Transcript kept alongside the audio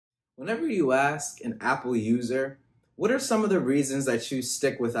Whenever you ask an Apple user, what are some of the reasons that you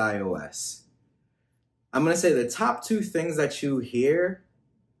stick with iOS? I'm going to say the top two things that you hear: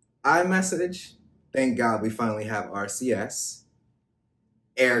 iMessage, thank God we finally have RCS,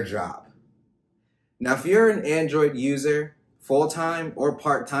 Airdrop. Now, if you're an Android user, full-time or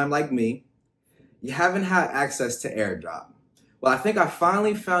part-time like me, you haven't had access to Airdrop. Well, I think I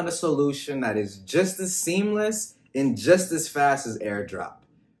finally found a solution that is just as seamless and just as fast as Airdrop.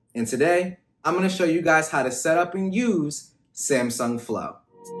 And today, I'm going to show you guys how to set up and use Samsung Flow.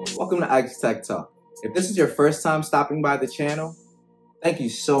 Welcome to Ike's Tech Talk. If this is your first time stopping by the channel, thank you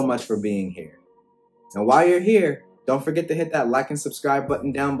so much for being here. And while you're here, don't forget to hit that like and subscribe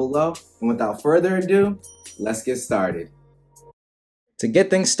button down below. And without further ado, let's get started. To get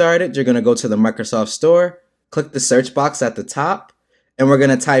things started, you're going to go to the Microsoft Store, click the search box at the top, and we're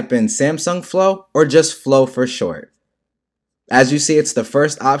going to type in Samsung Flow, or just Flow for short. As you see, it's the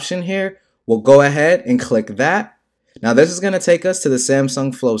first option here. We'll go ahead and click that. Now this is going to take us to the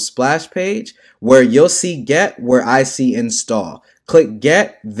Samsung Flow splash page where you'll see Get, where I see Install. Click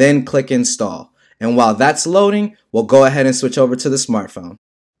Get, then click Install. And while that's loading, we'll go ahead and switch over to the smartphone.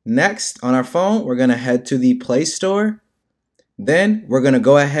 Next, on our phone, we're going to head to the Play Store. Then we're going to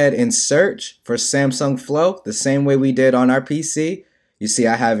go ahead and search for Samsung Flow the same way we did on our PC. You see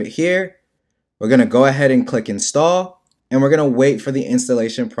I have it here. We're going to go ahead and click Install. And we're going to wait for the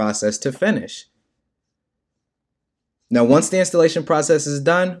installation process to finish. Now, once the installation process is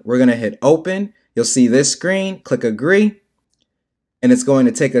done, we're going to hit open. You'll see this screen, click agree, and it's going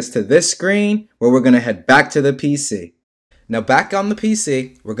to take us to this screen where we're going to head back to the PC. Now, back on the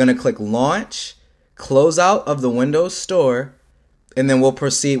PC, we're going to click launch, close out of the Windows Store, and then we'll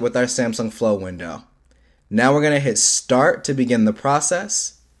proceed with our Samsung Flow window. Now we're going to hit start to begin the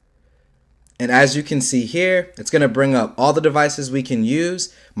process. And as you can see here, it's going to bring up all the devices we can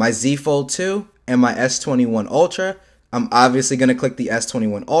use, my Z Fold 2 and my S21 Ultra. I'm obviously going to click the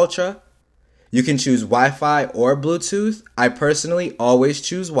S21 Ultra. You can choose Wi-Fi or Bluetooth. I personally always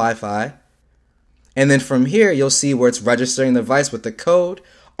choose Wi-Fi. And then from here, you'll see where it's registering the device with the code.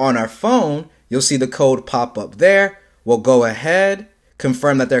 On our phone, you'll see the code pop up there. We'll go ahead,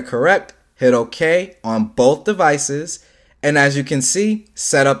 confirm that they're correct, hit OK on both devices. And as you can see,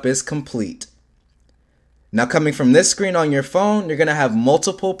 setup is complete. Now, coming from this screen on your phone, you're going to have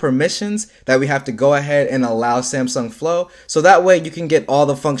multiple permissions that we have to go ahead and allow Samsung Flow, so that way you can get all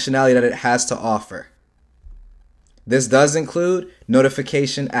the functionality that it has to offer. This does include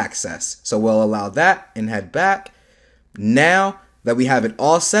notification access, so we'll allow that and head back. Now that we have it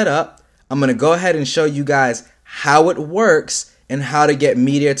all set up, I'm going to go ahead and show you guys how it works and how to get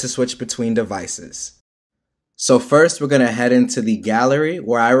media to switch between devices. So first, we're going to head into the gallery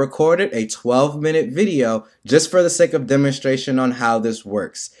where I recorded a 12-minute video just for the sake of demonstration on how this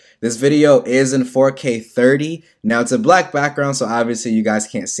works. This video is in 4K 30. Now, it's a black background, so obviously you guys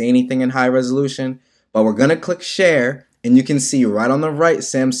can't see anything in high resolution. But we're going to click share, and you can see right on the right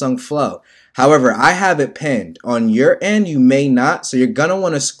Samsung Flow. However, I have it pinned. On your end, you may not, so you're going to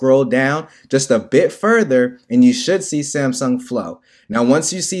want to scroll down just a bit further, and you should see Samsung Flow. Now,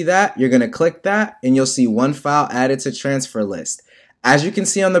 once you see that, you're going to click that, and you'll see one file added to transfer list. As you can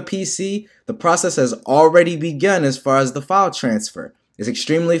see on the PC, the process has already begun as far as the file transfer. It's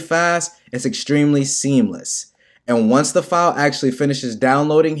extremely fast. It's extremely seamless. And once the file actually finishes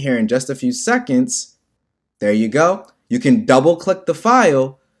downloading here in just a few seconds, there you go. You can double click the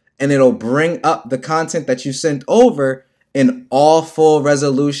file, and it'll bring up the content that you sent over in all full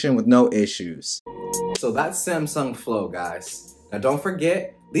resolution with no issues. So that's Samsung Flow, guys. Now don't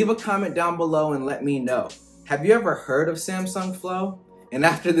forget, leave a comment down below and let me know. Have you ever heard of Samsung Flow? And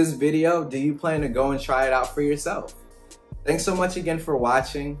after this video, do you plan to go and try it out for yourself? Thanks so much again for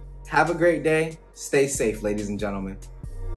watching. Have a great day. Stay safe, ladies and gentlemen.